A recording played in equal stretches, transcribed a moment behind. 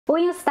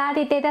When you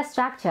study data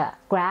structure,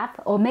 graph,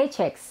 or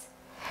matrix,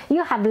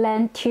 you have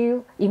learned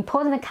two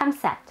important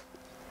concepts: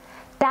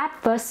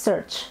 depth-first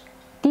search,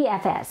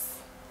 DFS,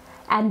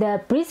 and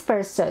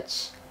breadth-first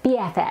search,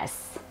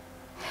 BFS.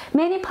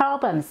 Many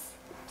problems,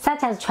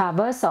 such as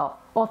traversal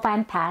or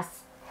find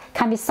paths,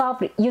 can be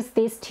solved using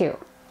these two.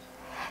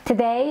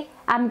 Today,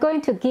 I'm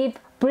going to give a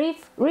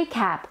brief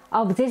recap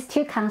of these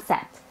two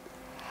concepts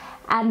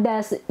and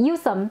use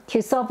them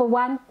to solve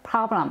one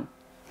problem: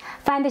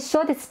 find the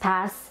shortest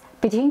path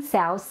between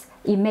cells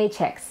in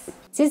matrix.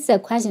 This is a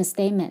question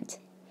statement.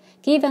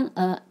 Given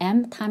a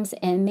M times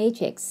N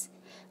matrix,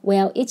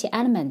 where each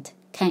element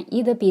can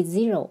either be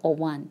 0 or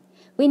 1,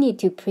 we need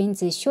to print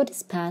the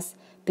shortest path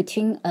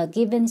between a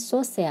given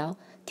source cell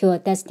to a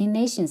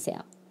destination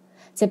cell.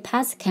 The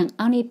path can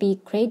only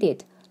be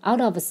created out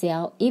of a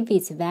cell if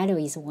its value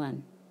is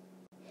 1.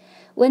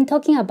 When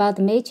talking about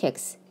the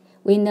matrix,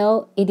 we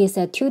know it is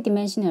a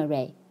two-dimensional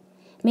array.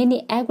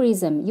 Many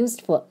algorithms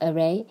used for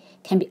array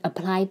can be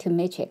applied to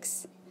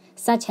matrix,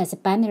 such as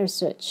binary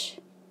search.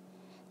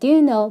 Do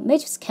you know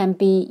matrix can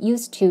be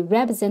used to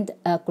represent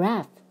a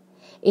graph?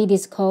 It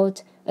is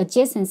called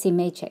adjacency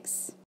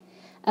matrix.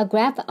 A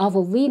graph of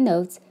V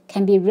nodes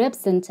can be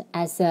represented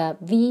as a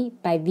V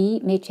by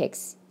V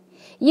matrix.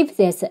 If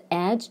there's an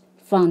edge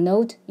from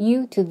node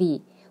U to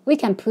V, we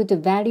can put the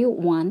value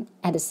 1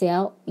 at the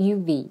cell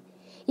UV.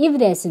 If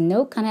there's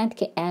no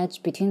connected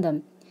edge between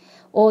them,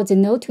 or the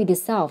node to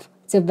itself,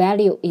 the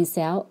value in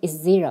cell is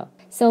 0.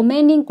 So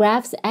many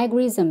graph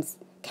algorithms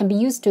can be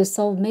used to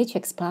solve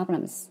matrix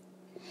problems.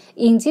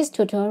 In this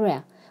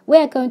tutorial, we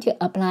are going to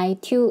apply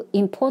two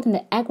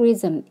important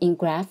algorithms in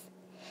graph: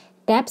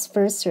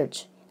 depth-first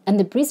search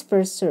and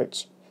breadth-first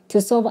search, to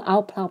solve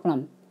our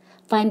problem: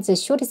 find the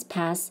shortest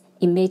path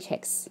in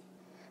matrix.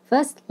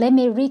 First, let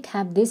me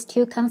recap these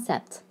two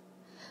concepts.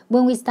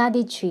 When we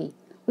study tree,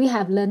 we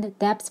have learned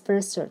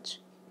depth-first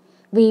search.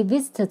 We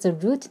visit the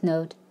root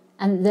node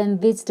and then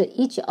visit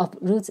each of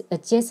root's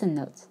adjacent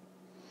nodes.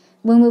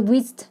 When we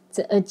visit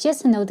the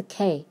adjacent node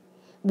K,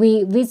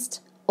 we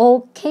visit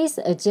all K's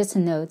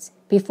adjacent nodes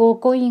before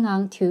going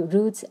on to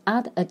root's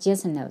other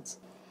adjacent nodes.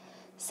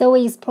 So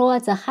we explore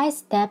the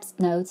highest depth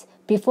nodes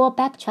before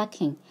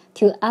backtracking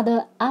to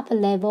other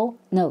upper-level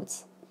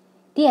nodes.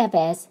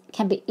 DFS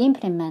can be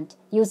implemented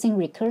using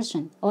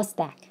recursion or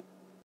stack.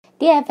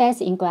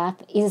 DFS in graph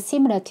is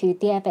similar to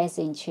DFS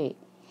in tree.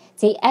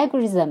 The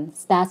algorithm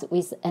starts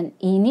with an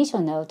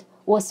initial node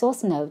or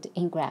source node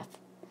in graph.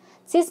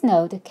 This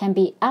node can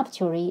be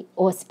arbitrary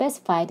or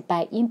specified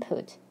by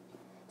input.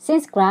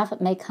 Since graph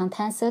may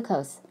contain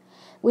circles,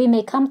 we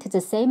may come to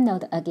the same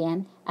node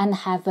again and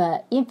have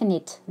an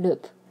infinite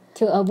loop.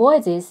 To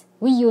avoid this,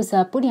 we use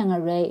a Boolean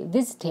array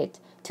visited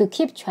to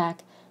keep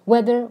track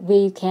whether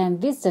we can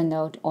visit the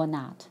node or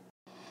not.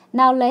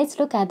 Now let's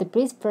look at the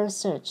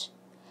breadth-first search.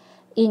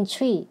 In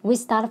tree, we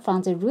start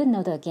from the root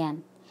node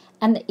again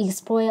and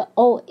explore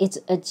all its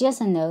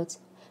adjacent nodes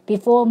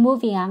before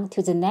moving on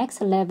to the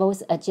next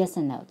level's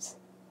adjacent nodes.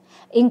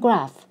 In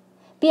graph,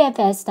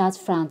 BFS starts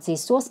from the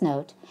source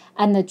node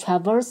and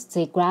traverses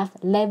the graph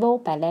level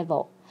by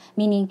level,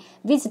 meaning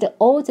visit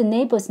all the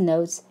neighbors'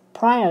 nodes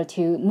prior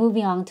to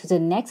moving on to the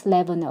next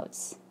level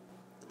nodes.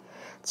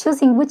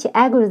 Choosing which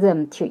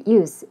algorithm to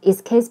use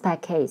is case by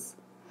case.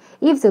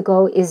 If the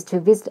goal is to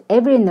visit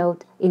every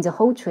node in the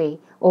whole tree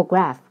or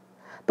graph,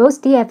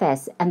 both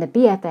DFS and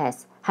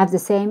BFS have the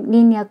same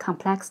linear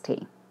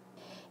complexity.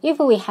 If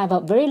we have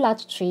a very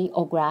large tree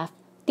or graph,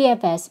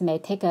 DFS may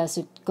take us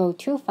to go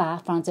too far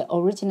from the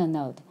original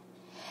node.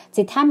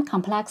 The time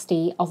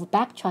complexity of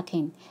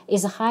backtracking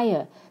is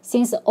higher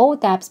since all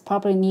depths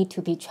probably need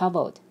to be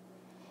traveled.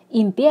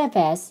 In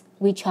BFS,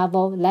 we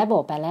travel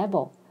level by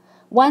level.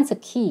 Once the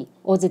key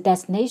or the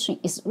destination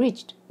is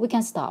reached, we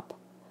can stop.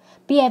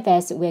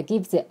 BFS will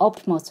give the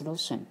optimal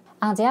solution.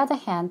 On the other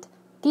hand,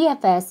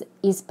 DFS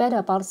is better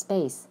about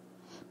space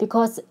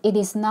because it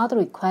is not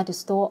required to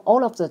store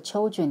all of the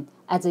children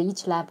at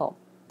each level,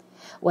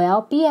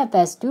 while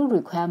BFS do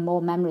require more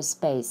memory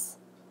space.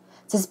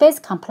 The space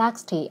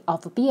complexity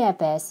of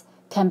BFS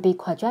can be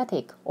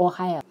quadratic or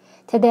higher.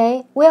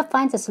 Today, we'll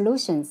find the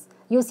solutions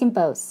using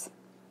both.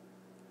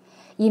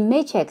 In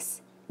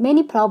matrix,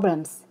 many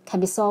problems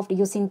can be solved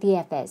using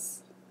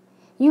DFS.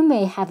 You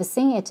may have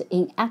seen it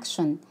in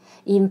action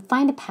in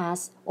find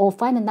path or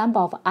find the number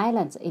of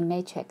islands in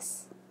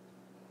matrix.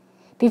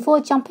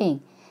 Before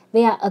jumping,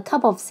 there are a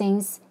couple of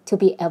things to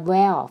be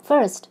aware of.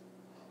 First,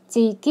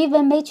 the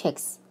given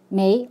matrix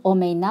may or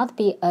may not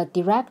be a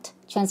direct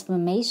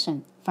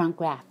transformation from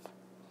graph.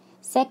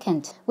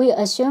 Second, we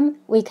assume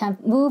we can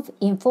move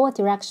in 4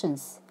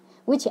 directions,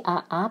 which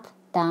are up,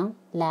 down,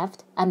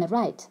 left, and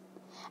right,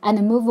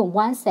 and move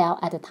one cell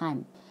at a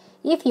time.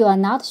 If you are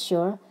not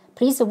sure,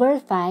 please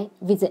verify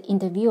with the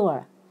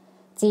interviewer.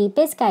 The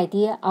basic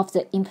idea of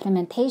the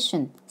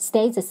implementation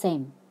stays the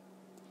same.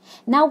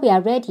 Now we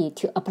are ready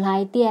to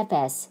apply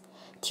DFS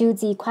to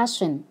the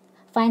question,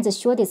 find the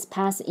shortest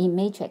path in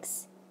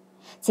matrix.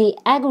 The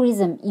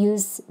algorithm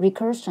uses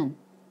recursion.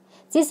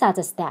 These are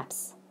the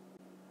steps.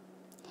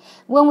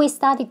 When we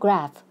study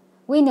graph,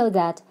 we know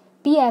that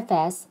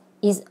BFS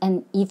is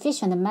an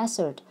efficient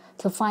method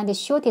to find the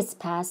shortest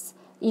path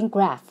in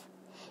graph,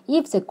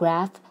 if the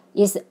graph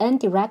is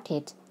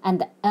undirected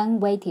and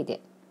unweighted.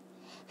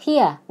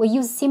 Here, we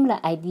use similar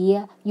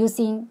idea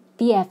using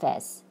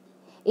BFS.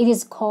 It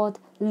is called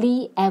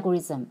Lie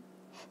algorithm.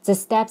 The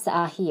steps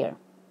are here.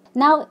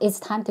 Now it's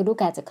time to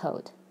look at the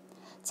code.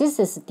 This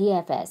is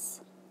DFS.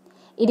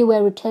 It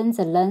will return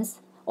the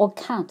length or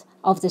count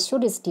of the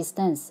shortest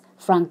distance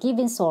from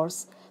given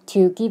source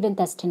to given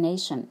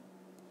destination.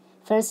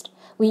 First,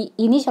 we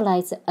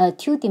initialize a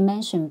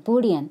two-dimensional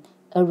Boolean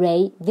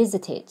array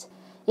visited.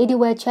 It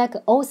will check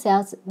all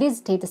cells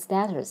visited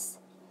status.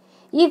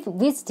 If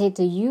visited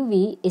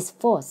UV is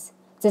false,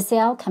 the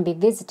cell can be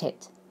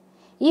visited.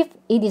 If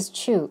it is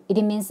true,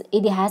 it means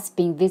it has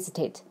been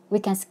visited. We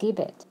can skip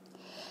it.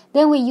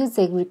 Then we use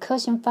the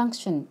recursion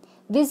function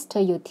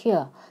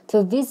visitorUtil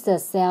to visit the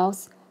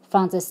cells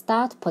from the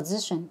start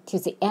position to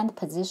the end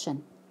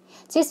position.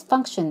 This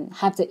function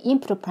has the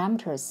input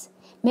parameters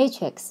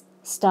matrix,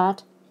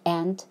 start,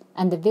 end,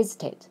 and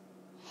visited.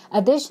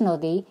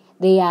 Additionally,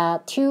 there are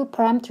two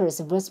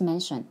parameters worth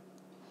mentioning,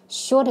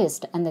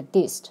 shortest and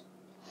dist.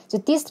 The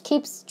dist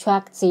keeps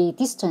track of the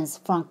distance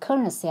from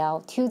current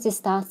cell to the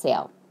start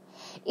cell.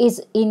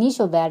 Its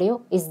initial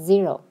value is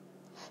 0.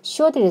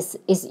 Shortest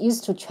is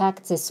used to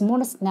track the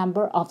smallest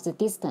number of the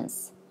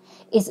distance.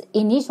 Its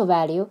initial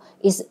value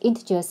is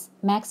integer's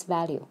max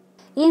value.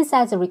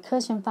 Inside the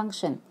recursion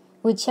function,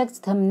 we check the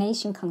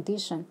termination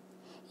condition.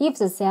 If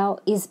the cell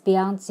is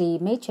beyond the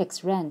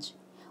matrix range,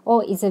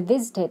 or is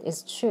visited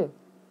is true,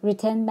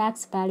 return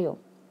max value.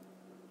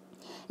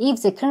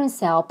 If the current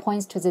cell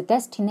points to the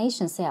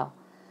destination cell,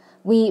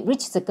 we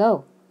reach the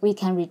goal, we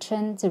can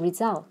return the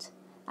result.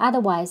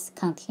 Otherwise,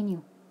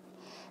 continue.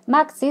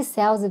 Mark these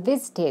cells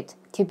visited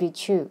to be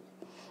true.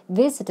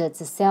 Visit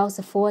the cell's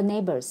four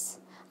neighbors,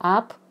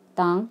 up,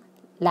 down,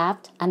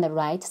 left, and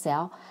right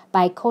cell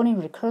by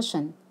calling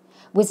recursion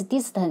with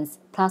distance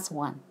plus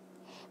 1.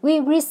 We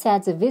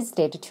reset the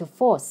visited to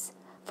false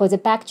for the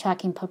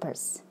backtracking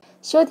purpose.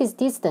 Shortest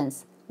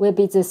distance will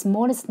be the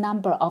smallest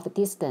number of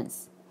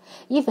distance.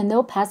 If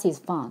no path is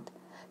found,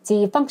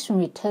 the function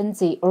returns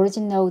the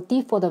original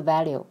default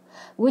value,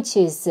 which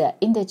is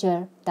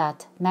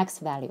integer.max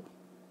value.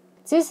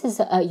 This is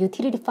a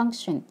utility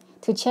function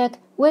to check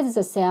whether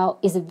the cell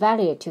is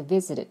valid to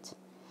visit.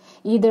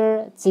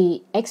 Either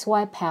the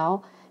XY pair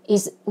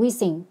is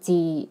within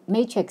the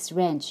matrix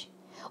range,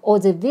 or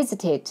the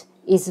visited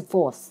is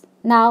false.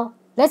 Now,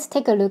 let's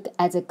take a look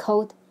at the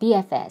code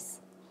BFS.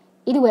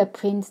 It will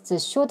print the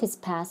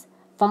shortest path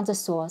from the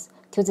source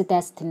to the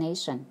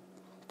destination.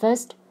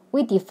 First,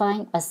 we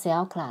define a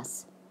cell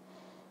class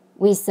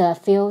with a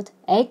field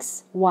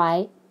x,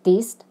 y,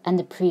 dist, and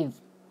prev.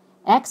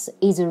 X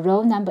is a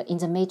row number in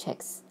the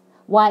matrix.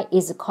 Y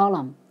is a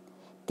column.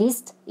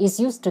 Dist is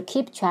used to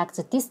keep track of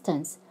the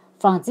distance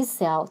from this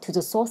cell to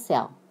the source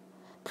cell.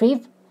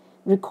 Prev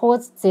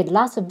records the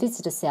last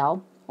visited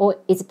cell or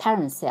its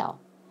parent cell.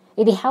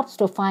 It helps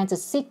to find the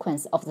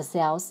sequence of the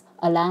cells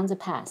along the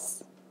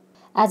path.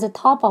 At the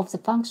top of the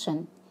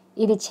function,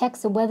 it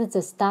checks whether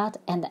the start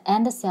and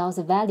end cells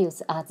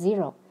values are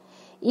 0.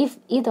 If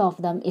either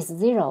of them is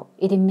 0,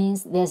 it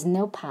means there is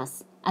no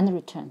path and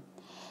return.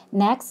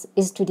 Next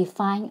is to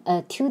define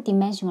a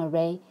two-dimensional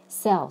array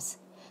cells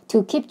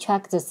to keep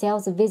track of the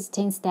cell's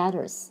visiting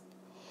status.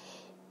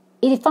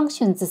 It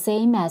functions the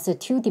same as a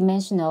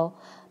two-dimensional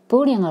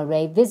Boolean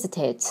array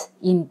visited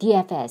in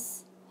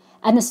DFS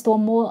and store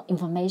more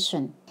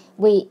information.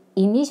 We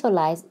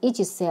initialize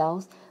each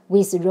cell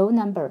with row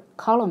number,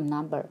 column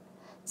number.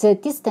 The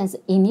distance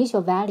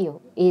initial value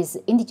is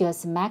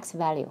integer's max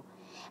value,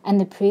 and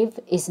the prev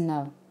is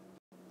null.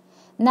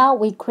 Now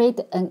we create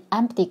an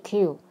empty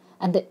queue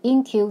and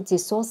enqueue the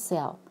source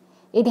cell.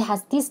 It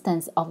has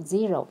distance of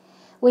 0.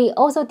 We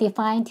also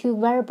define two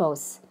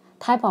variables,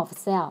 type of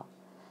cell.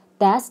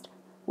 Dest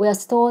will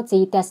store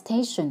the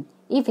destination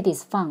if it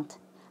is found,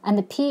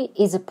 and P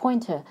is a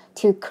pointer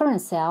to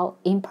current cell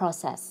in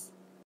process.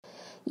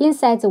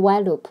 Inside the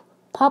while loop,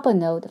 pop a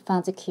node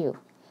from the queue.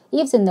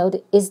 If the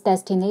node is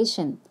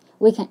destination,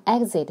 we can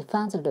exit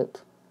from the loop.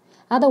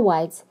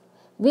 Otherwise,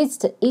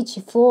 visit each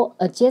 4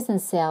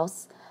 adjacent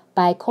cells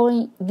by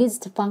calling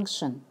visit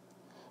function.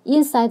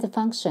 Inside the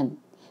function,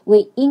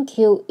 we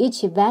enqueue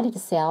each valid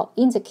cell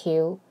in the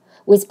queue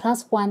with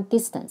 +1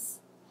 distance,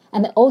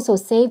 and also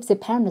save the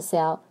parent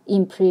cell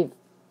in prev.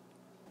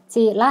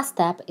 The last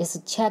step is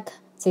to check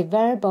the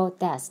variable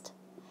dest.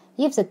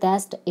 If the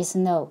dest is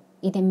null,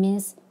 it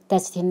means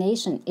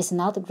destination is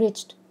not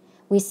reached.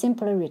 We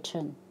simply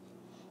return.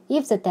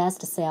 If the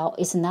dest cell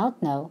is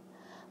not null,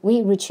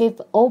 we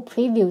retrieve all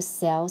previous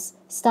cells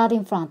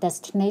starting from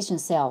destination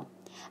cell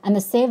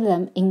and save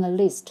them in a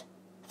list.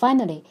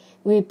 Finally,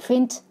 we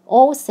print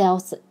all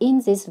cells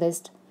in this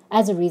list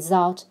as a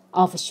result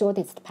of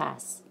shortest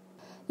path.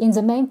 In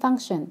the main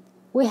function,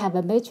 we have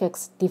a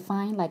matrix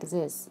defined like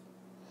this.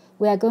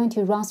 We are going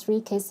to run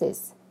 3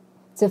 cases.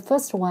 The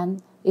first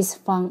one is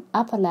from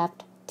upper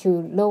left to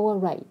lower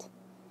right.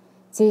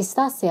 The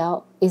start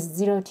cell is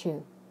 0,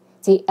 2.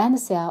 The end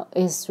cell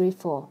is 3,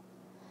 4.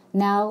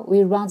 Now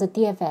we run the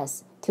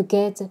DFS to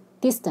get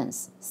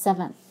distance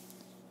 7.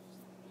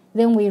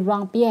 Then we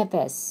run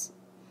BFS.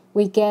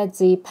 We get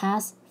the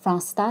path from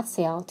start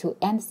cell to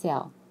end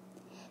cell.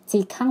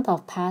 The count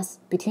of paths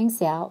between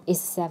cells is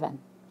 7.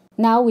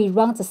 Now we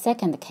run the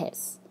second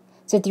case.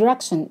 The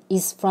direction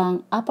is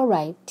from upper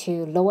right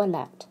to lower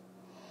left.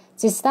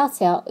 The start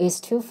cell is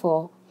 2,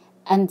 4,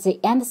 and the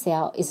end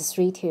cell is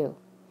 3, 2.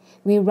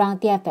 We run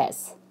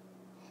DFS.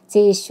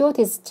 The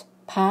shortest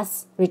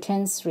path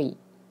returns 3.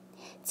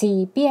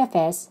 The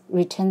BFS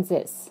returns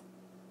this.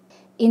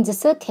 In the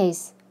third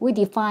case, we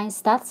define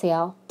start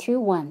cell 2,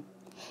 1,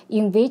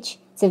 in which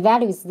the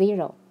value is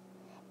 0,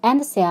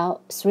 end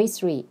cell 3,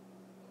 3.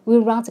 We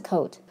run the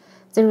code.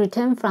 The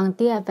return from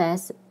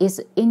DFS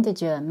is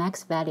integer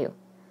max value.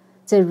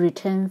 The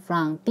return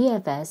from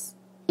BFS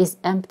is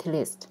empty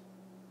list.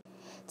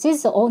 This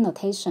is all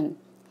notation.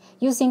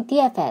 Using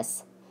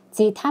DFS,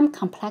 the time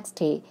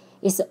complexity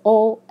is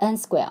O n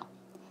squared.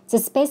 The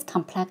space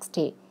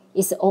complexity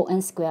is O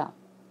n squared.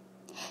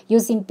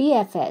 Using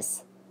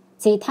BFS,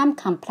 the time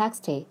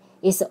complexity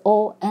is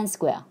O n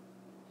squared.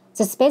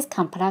 The space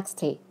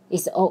complexity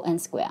is O n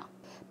squared.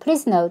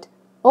 Please note,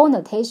 all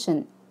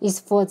notation is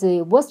for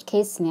the worst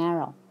case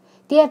scenario.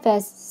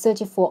 DFS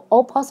searches for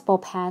all possible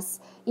paths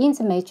in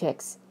the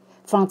matrix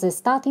from the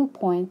starting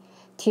point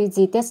to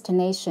the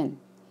destination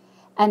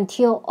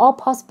until all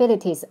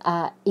possibilities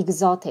are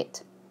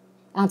exhausted.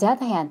 On the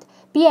other hand,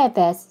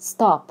 BFS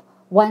stops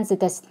when the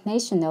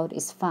destination node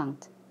is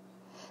found.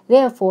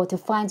 Therefore, to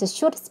find the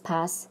shortest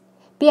path,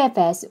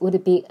 BFS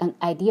would be an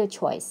ideal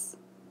choice.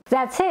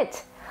 That's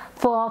it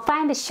for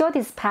find the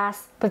shortest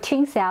path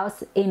between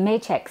cells in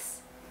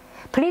matrix.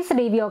 Please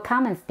leave your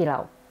comments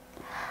below.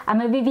 I'm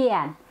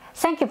Vivian.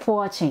 Thank you for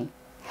watching.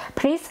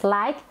 Please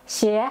like,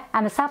 share,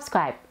 and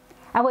subscribe.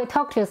 I will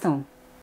talk to you soon.